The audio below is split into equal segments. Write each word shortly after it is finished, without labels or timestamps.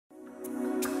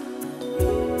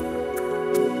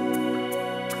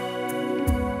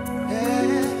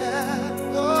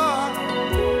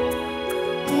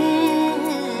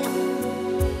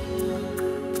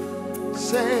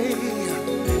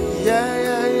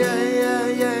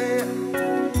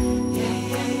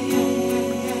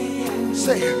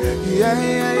Yeah,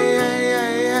 yeah, yeah,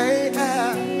 yeah,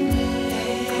 yeah.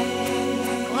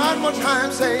 One more time,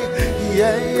 say,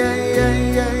 yeah, yeah, yeah,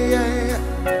 yeah,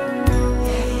 yeah.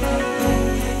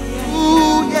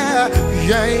 Ooh, yeah,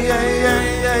 yeah, yeah,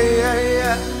 yeah, yeah,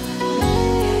 yeah.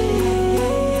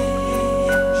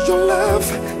 Your love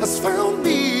has found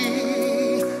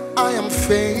me. I am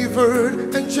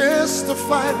favored and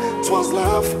justified. 'Twas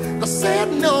love that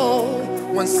said no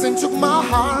when sin took my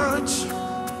heart.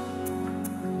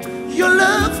 Your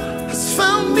love has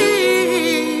found me.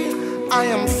 I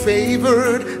am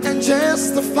favored and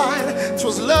justified.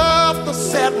 'Twas love that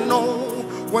said no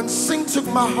when sin took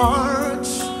my heart.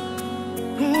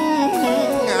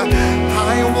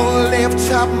 I will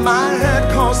lift up my head,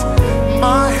 'cause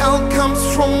my help comes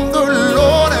from the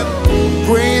Lord, and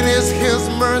great is his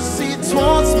mercy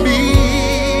towards me.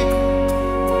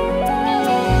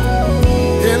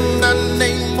 In the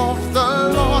name of the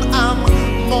Lord, I'm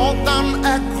more than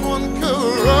a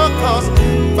conqueror, 'cause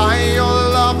by your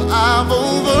love I've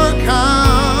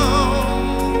overcome.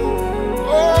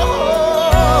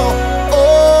 Oh,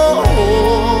 oh,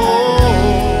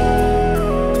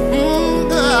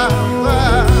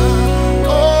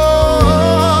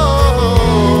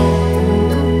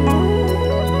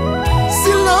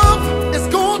 See, love is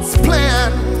God's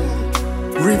plan,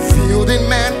 revealed in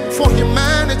man for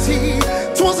humanity.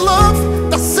 'Twas love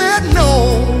that said no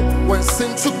when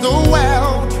sin took the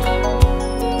world.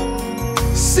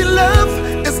 See, love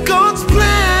is God's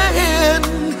plan,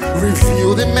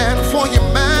 revealed in man for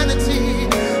humanity.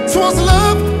 'Twas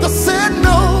love that said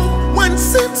no when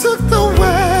sin took the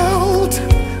world.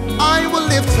 I will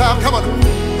lift up, come on,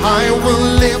 I will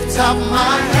lift up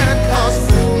my hand, 'cause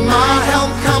my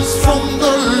help comes from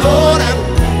the Lord, and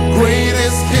great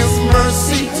is his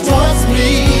mercy towards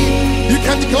me. You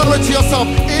can declare it to yourself.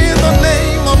 In the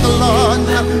name of the Lord, in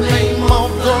the name of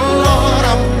the Lord,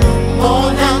 I'm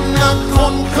more than a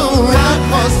conqueror,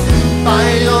 'cause by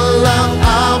your love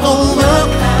I've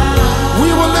overcome. We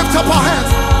will lift up our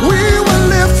hands. We will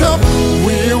lift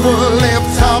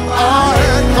up our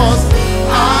hands, 'cause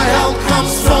our help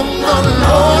comes from the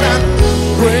Lord, and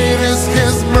great is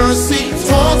his mercy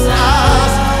towards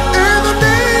us. In the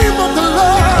name of the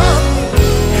Lord,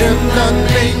 in the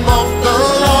name of the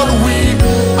Lord, we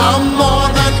are more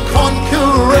than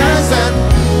conquerors, and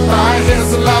by his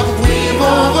love we've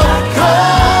overcome.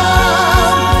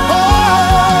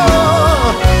 Oh,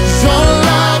 your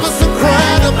love is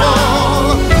incredible.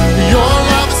 Your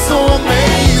love is so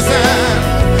amazing.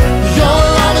 Your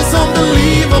love is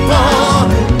unbelievable.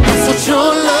 That's what your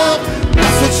love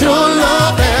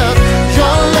is.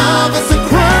 Your love is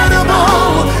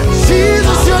incredible.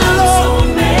 Jesus,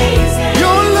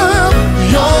 your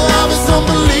love is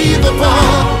unbelievable.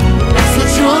 That's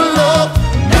what your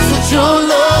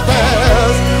love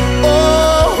is.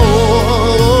 Oh,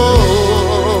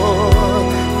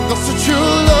 that's what your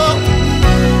love.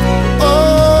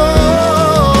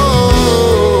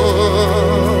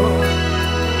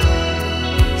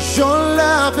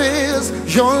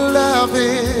 Your love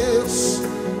is,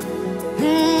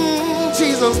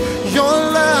 Jesus, your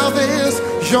love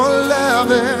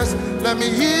is, let me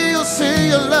hear you say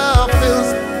your love is,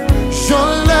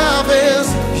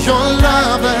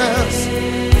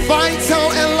 vital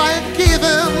and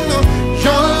life-giving.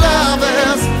 Your love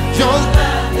is,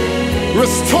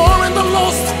 restoring the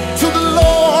lost to the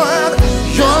Lord.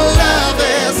 Your love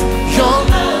is,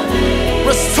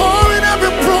 restoring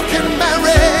every broken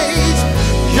marriage.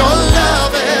 Your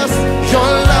love is,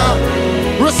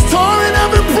 restoring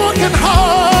every broken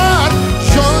heart.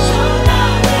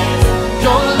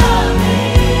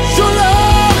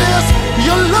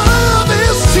 Your love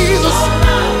is Jesus.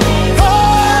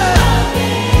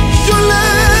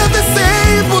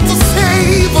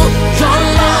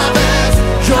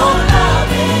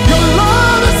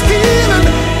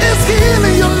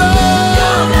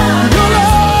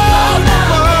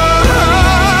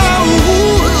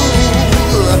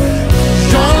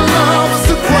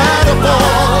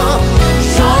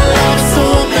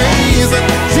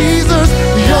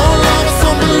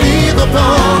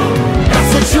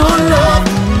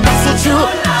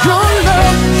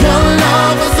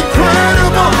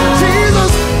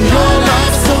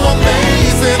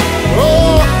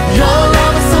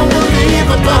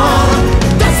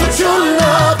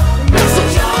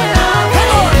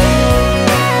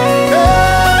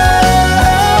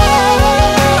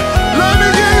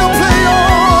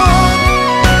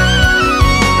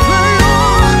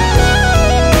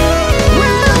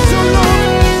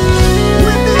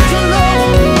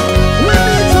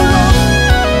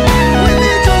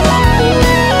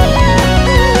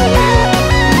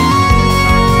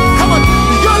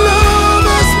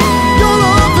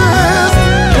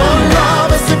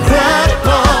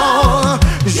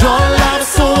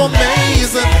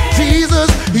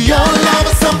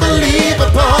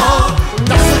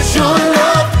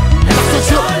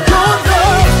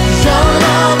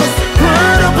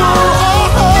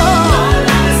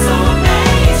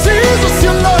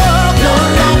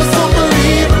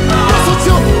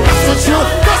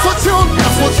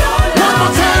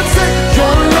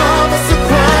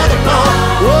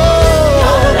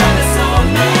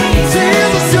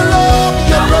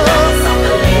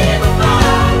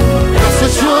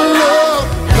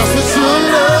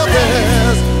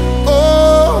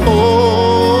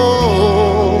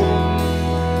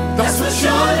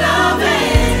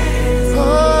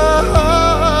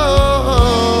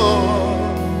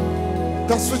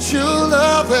 That's what your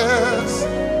love is.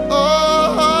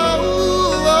 Oh,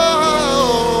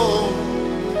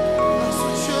 that's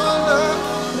what your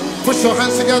love. Put your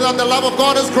hands together. The love of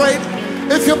God is great.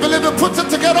 If you believe it, put it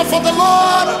together for the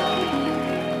Lord.